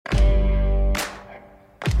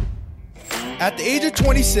At the age of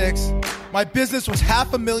 26, my business was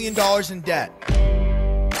 $500,000 in debt.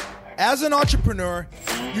 As an entrepreneur,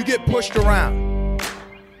 you get pushed around.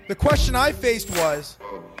 The question I faced was,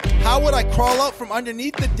 how would I crawl out from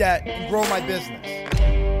underneath the debt and grow my business?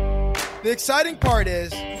 The exciting part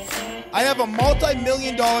is, I have a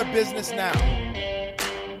multi-million-dollar business now.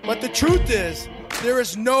 But the truth is, there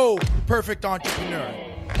is no perfect entrepreneur.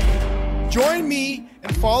 Join me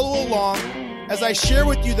and follow along as I share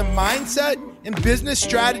with you the mindset and business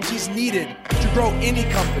strategies needed to grow any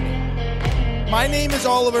company. My name is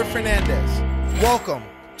Oliver Fernandez. Welcome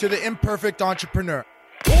to the Imperfect Entrepreneur.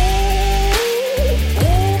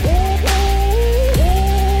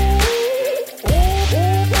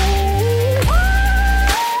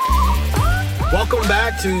 Welcome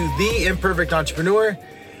back to the Imperfect Entrepreneur.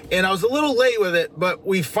 And I was a little late with it, but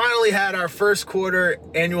we finally had our first quarter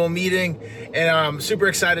annual meeting, and I'm super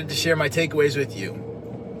excited to share my takeaways with you.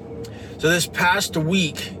 So this past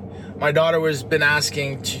week, my daughter has been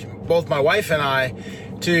asking both my wife and I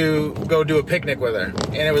to go do a picnic with her.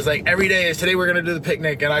 And it was like every day is today we're going to do the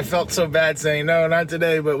picnic. And I felt so bad saying, no, not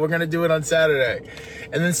today, but we're going to do it on Saturday.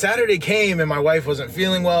 And then Saturday came and my wife wasn't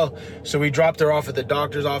feeling well. So we dropped her off at the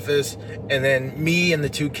doctor's office. And then me and the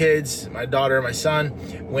two kids, my daughter and my son,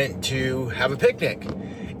 went to have a picnic.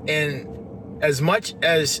 And as much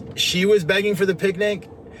as she was begging for the picnic,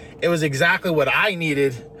 it was exactly what I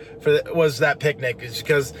needed was that picnic. It's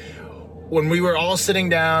because when we were all sitting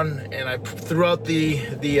down and I threw out the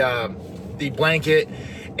blanket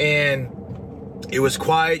and it was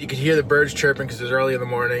quiet, you could hear the birds chirping because it was early in the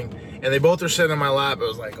morning, and they both were sitting on my lap. I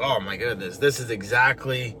was like, oh my goodness, this is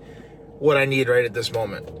exactly what I need right at this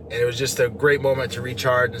moment. And it was just a great moment to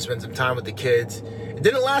recharge and spend some time with the kids. It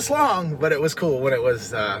didn't last long, but it was cool when it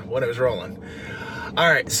was rolling. All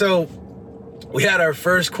right, so we had our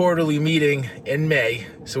first quarterly meeting in May,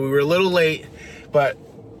 so we were a little late, but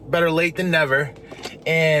better late than never.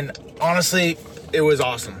 And honestly, it was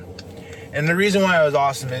awesome. And the reason why it was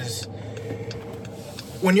awesome is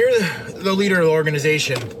when you're the leader of the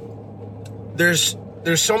organization, there's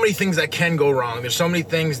so many things that can go wrong. There's so many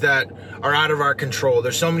things that are out of our control.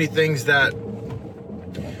 There's so many things that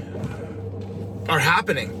are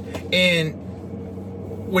happening. And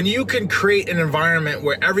when you can create an environment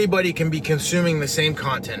where everybody can be consuming the same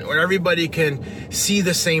content, where everybody can see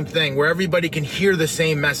the same thing, where everybody can hear the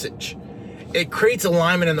same message, it creates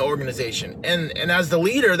alignment in the organization. And as the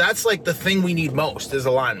leader, that's like the thing we need most is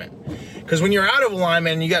alignment. Because when you're out of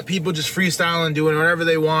alignment and you got people just freestyling, doing whatever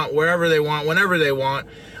they want, wherever they want, whenever they want,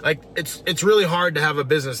 like it's really hard to have a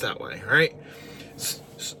business that way, right?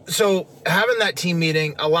 So having that team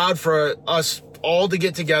meeting allowed for us all to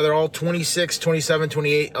get together, all 26, 27,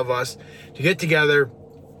 28 of us to get together,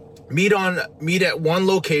 meet at one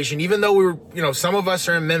location, even though we were, some of us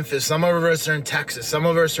are in Memphis, some of us are in Texas, some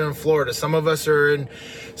of us are in Florida, some of us are in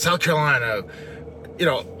South Carolina,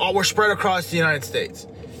 all we're spread across the United States.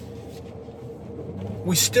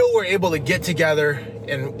 We still were able to get together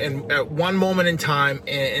and at one moment in time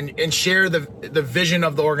and share the vision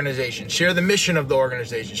of the organization, share the mission of the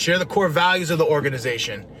organization, share the core values of the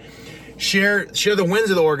organization, share the wins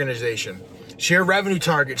of the organization, share revenue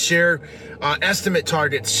targets, share estimate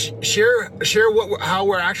targets, share how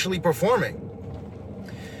we're actually performing.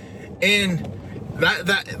 And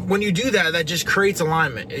that when you do that, that just creates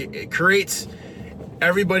alignment. It creates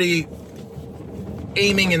everybody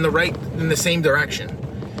aiming in the same direction.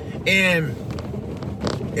 And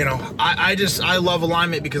I love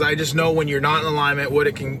alignment because I just know when you're not in alignment what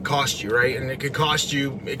it can cost you, right? And it cost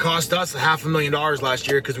us $500,000 last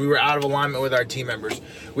year because we were out of alignment with our team members.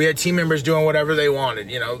 We had team members doing whatever they wanted,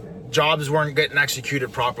 jobs weren't getting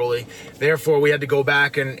executed properly. Therefore, we had to go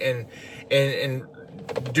back and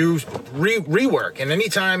do rework. And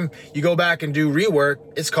anytime you go back and do rework,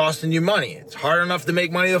 it's costing you money. It's hard enough to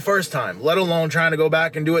make money the first time, let alone trying to go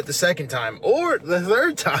back and do it the second time or the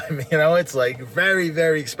third time. It's like very,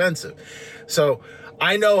 very expensive. So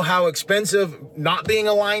I know how expensive not being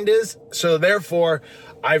aligned is. So therefore,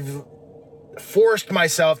 I've forced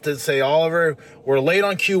myself to say, Oliver, we're late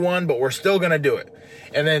on Q1, but we're still going to do it.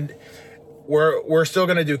 And then we're still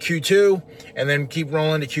going to do Q2 and then keep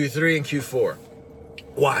rolling to Q3 and Q4.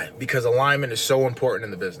 Why? Because alignment is so important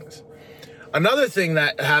in the business. Another thing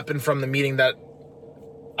that happened from the meeting that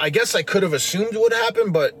I guess I could have assumed would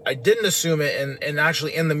happen, but I didn't assume it, and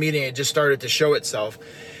actually in the meeting it just started to show itself.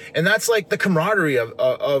 And that's like the camaraderie of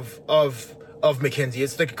McKinsey.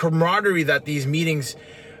 It's the camaraderie that these meetings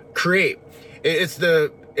create. Here's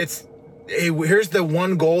the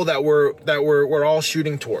one goal that we're all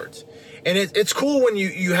shooting towards. And it's cool when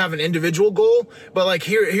you have an individual goal, but like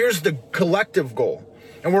here's the collective goal.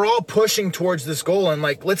 and we're all pushing towards this goal, and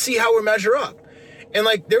like, let's see how we measure up. And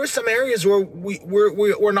like, there were some areas where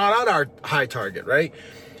we're not at our high target, right?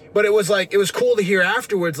 But it was cool to hear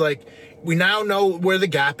afterwards, like, we now know where the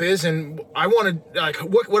gap is, and I want to, like,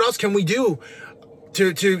 what else can we do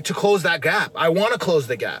to close that gap? I want to close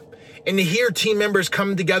the gap. And to hear team members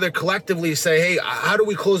come together collectively say, hey, how do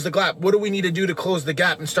we close the gap? What do we need to do to close the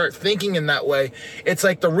gap? And start thinking in that way. It's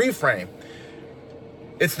like the reframe.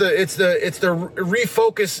 It's the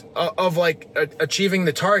refocus of like achieving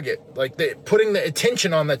the target, like putting the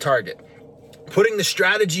attention on the target, putting the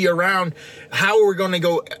strategy around how we're going to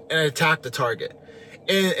go and attack the target.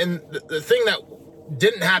 And the thing that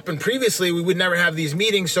didn't happen previously, we would never have these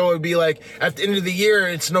meetings. So it would be like at the end of the year,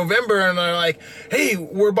 it's November, and they're like, hey,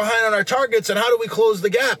 we're behind on our targets, and how do we close the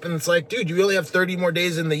gap? And it's like, dude, you really have 30 more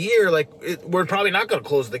days in the year. Like, we're probably not going to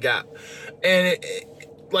close the gap. And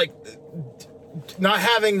like, not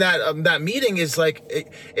having that meeting is like,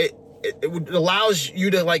 it allows you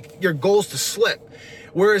to, like, your goals to slip.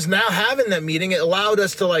 Whereas now having that meeting, it allowed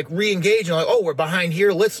us to like re-engage and like, oh, we're behind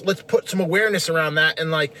here. Let's put some awareness around that,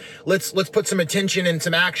 and like, let's put some attention and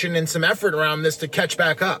some action and some effort around this to catch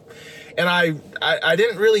back up. And I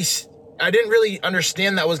didn't really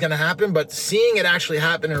understand that was going to happen, but seeing it actually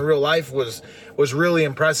happen in real life was really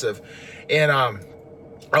impressive. And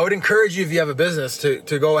I would encourage you, if you have a business,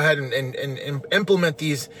 to go ahead and implement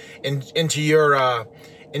these into your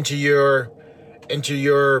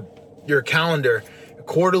calendar.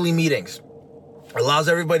 Quarterly meetings allows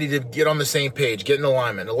everybody to get on the same page, get in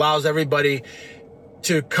alignment, allows everybody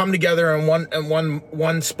to come together in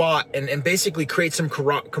one spot and basically create some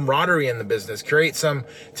camaraderie in the business, create some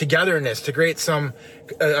togetherness, to create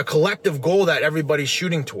a collective goal that everybody's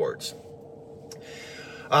shooting towards.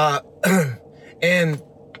 And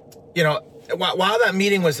you know, while that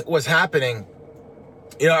meeting was happening,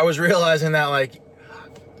 you know, I was realizing that, like,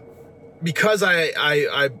 because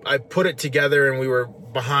I put it together and we were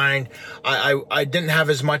behind, I didn't have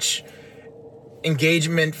as much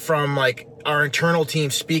engagement from like our internal team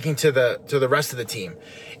speaking to the rest of the team.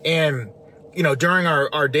 And, you know, during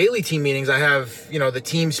our daily team meetings, I have, you know, the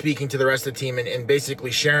team speaking to the rest of the team and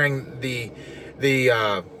basically sharing the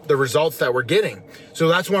results that we're getting. So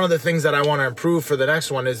that's one of the things that I want to improve for the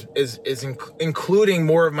next one is including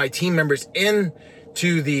more of my team members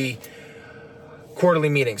into the quarterly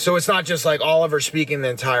meeting. So it's not just like Oliver speaking the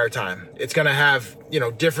entire time. It's going to have, you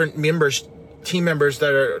know, different team members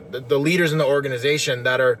that are the leaders in the organization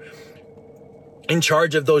that are in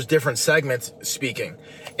charge of those different segments speaking.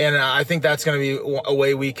 And I think that's going to be a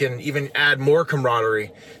way we can even add more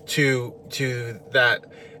camaraderie to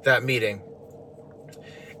that meeting.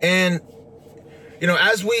 And, you know,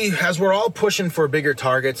 as we're all pushing for bigger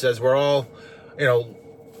targets, as we're all, you know,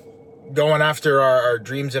 going after our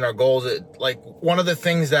dreams and our goals, like, one of the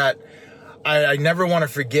things that I never want to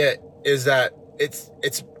forget is that it's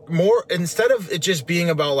more, instead of it just being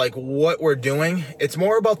about like what we're doing, it's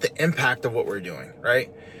more about the impact of what we're doing,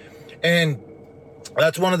 right? And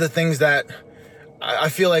that's one of the things that I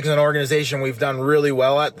feel like as an organization we've done really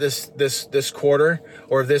well at this quarter,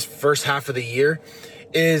 or this first half of the year,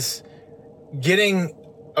 is getting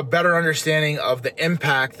a better understanding of the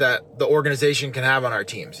impact that the organization can have on our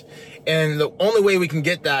teams. And the only way we can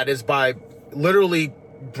get that is by literally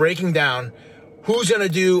breaking down who's going to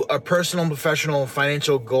do a personal and professional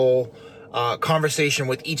financial goal conversation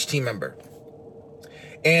with each team member.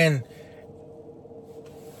 And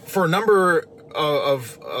for a number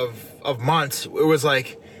of months, it was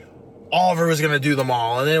like Oliver was going to do them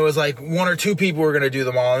all. And then it was like one or two people were going to do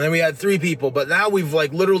them all. And then we had three people. But now we've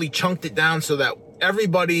like literally chunked it down so that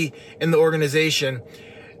everybody in the organization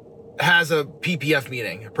has a PPF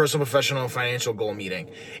meeting, a personal, professional, financial goal meeting.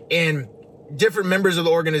 And different members of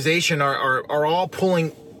the organization are all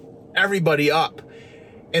pulling everybody up.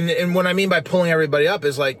 And what I mean by pulling everybody up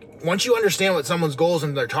is like, once you understand what someone's goals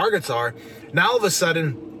and their targets are, now all of a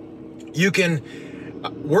sudden you can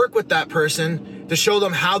work with that person to show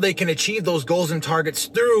them how they can achieve those goals and targets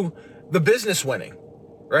through the business winning,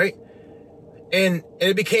 right? And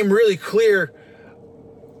it became really clear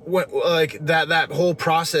what, like, that whole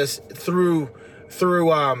process through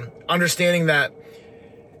understanding that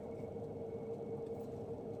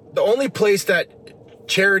the only place that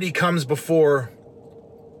charity comes before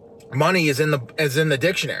money is in the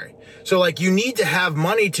dictionary. So like, you need to have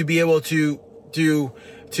money to be able to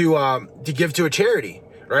give to a charity,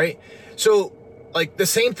 right? So like, the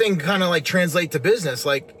same thing kind of like translate to business.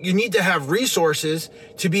 Like, you need to have resources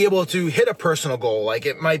to be able to hit a personal goal. Like,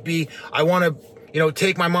 it might be, I want to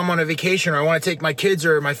take my mom on a vacation, or I want to take my kids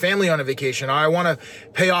or my family on a vacation, or I want to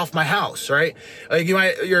pay off my house, right? Like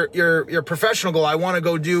your professional goal, I want to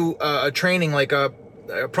go do a training, like a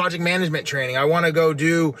project management training. I want to go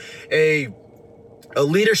do a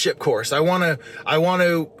leadership course. I want to,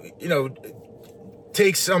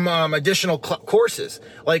 take some additional courses.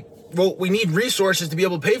 Like, well, we need resources to be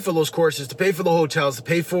able to pay for those courses, to pay for the hotels, to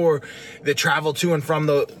pay for the travel to and from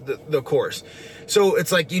the course. So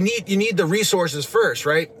it's like you need the resources first,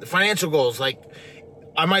 right? The financial goals, like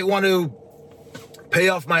I might want to pay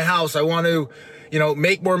off my house. I want to,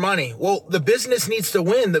 make more money. Well, the business needs to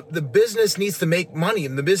win. The business needs to make money,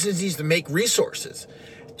 and the business needs to make resources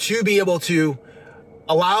to be able to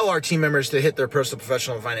allow our team members to hit their personal,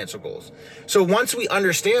 professional, and financial goals. So once we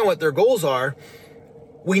understand what their goals are,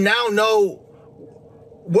 we now know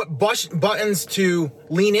what buttons to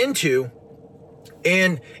lean into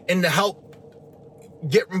and to help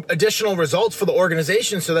get additional results for the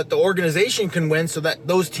organization, so that the organization can win, so that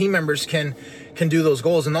those team members can do those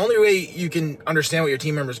goals. And the only way you can understand what your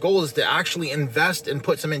team members' goal is to actually invest and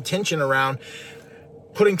put some intention around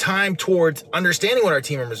putting time towards understanding what our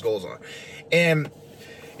team members' goals are. And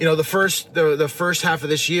the first half of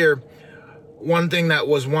this year, one thing that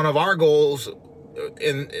was one of our goals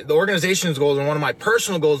in the organization's goals, and one of my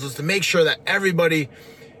personal goals, is to make sure that everybody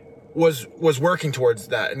was working towards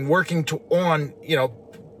that and working on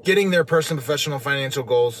getting their personal, professional, financial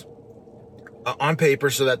goals on paper,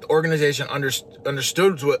 so that the organization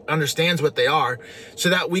understands what they are, so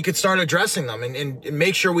that we could start addressing them and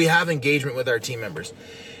make sure we have engagement with our team members.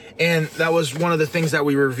 And that was one of the things that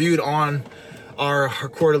we reviewed on our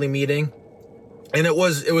quarterly meeting. And it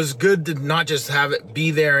was good to not just have it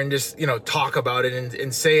be there and just, talk about it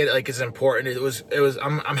and say it like it's important.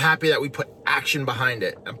 I'm happy that we put action behind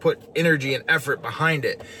it and put energy and effort behind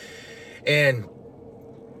it. And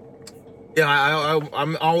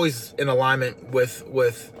I'm always in alignment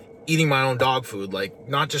with eating my own dog food, like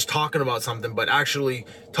not just talking about something, but actually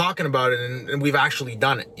talking about it. And we've actually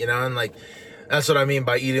done it, and like, that's what I mean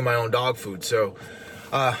by eating my own dog food. So,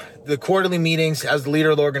 the quarterly meetings, as the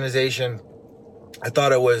leader of the organization, I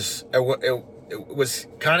thought it was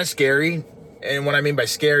kind of scary. And what I mean by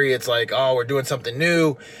scary, it's like, oh, we're doing something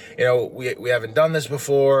new. We haven't done this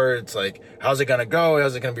before. It's like, how's it going to go?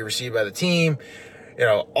 How's it going to be received by the team?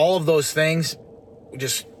 All of those things, we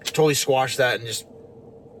just totally squashed that and just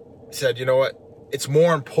said, you know what? It's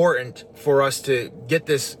more important for us to get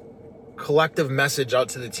this collective message out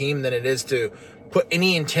to the team than it is to put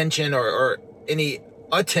any intention or any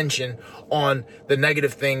attention on the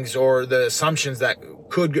negative things or the assumptions that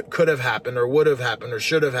could have happened or would have happened or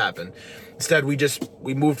should have happened. Instead,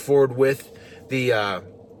 we moved forward with the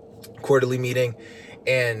quarterly meeting,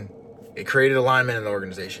 and it created alignment in the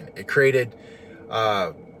organization. It created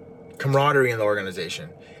camaraderie in the organization,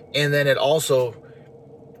 and then it also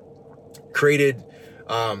created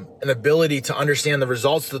an ability to understand the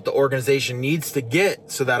results that the organization needs to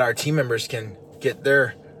get, so that our team members can get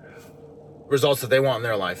their results that they want in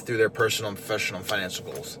their life through their personal and professional and financial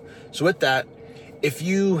goals. So with that, if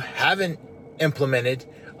you haven't implemented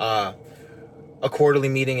a quarterly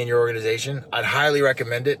meeting in your organization, I'd highly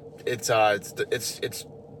recommend it. It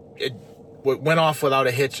went off without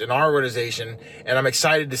a hitch in our organization, and I'm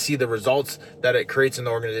excited to see the results that it creates in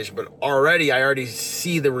the organization. But I already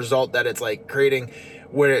see the result that it's like creating,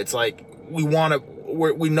 where it's like we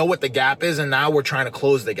know what the gap is, and now we're trying to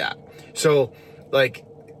close the gap. So like,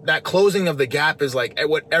 that closing of the gap is like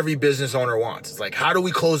what every business owner wants. It's like, how do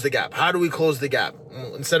we close the gap? How do we close the gap?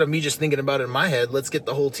 Well, instead of me just thinking about it in my head, let's get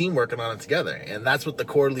the whole team working on it together. And that's what the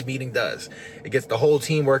quarterly meeting does. It gets the whole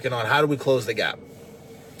team working on how do we close the gap.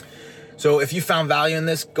 So if you found value in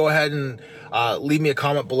this, go ahead and leave me a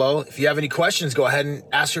comment below. If you have any questions, go ahead and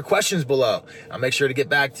ask your questions below. I'll make sure to get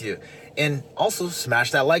back to you. And also smash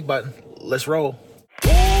that like button. Let's roll.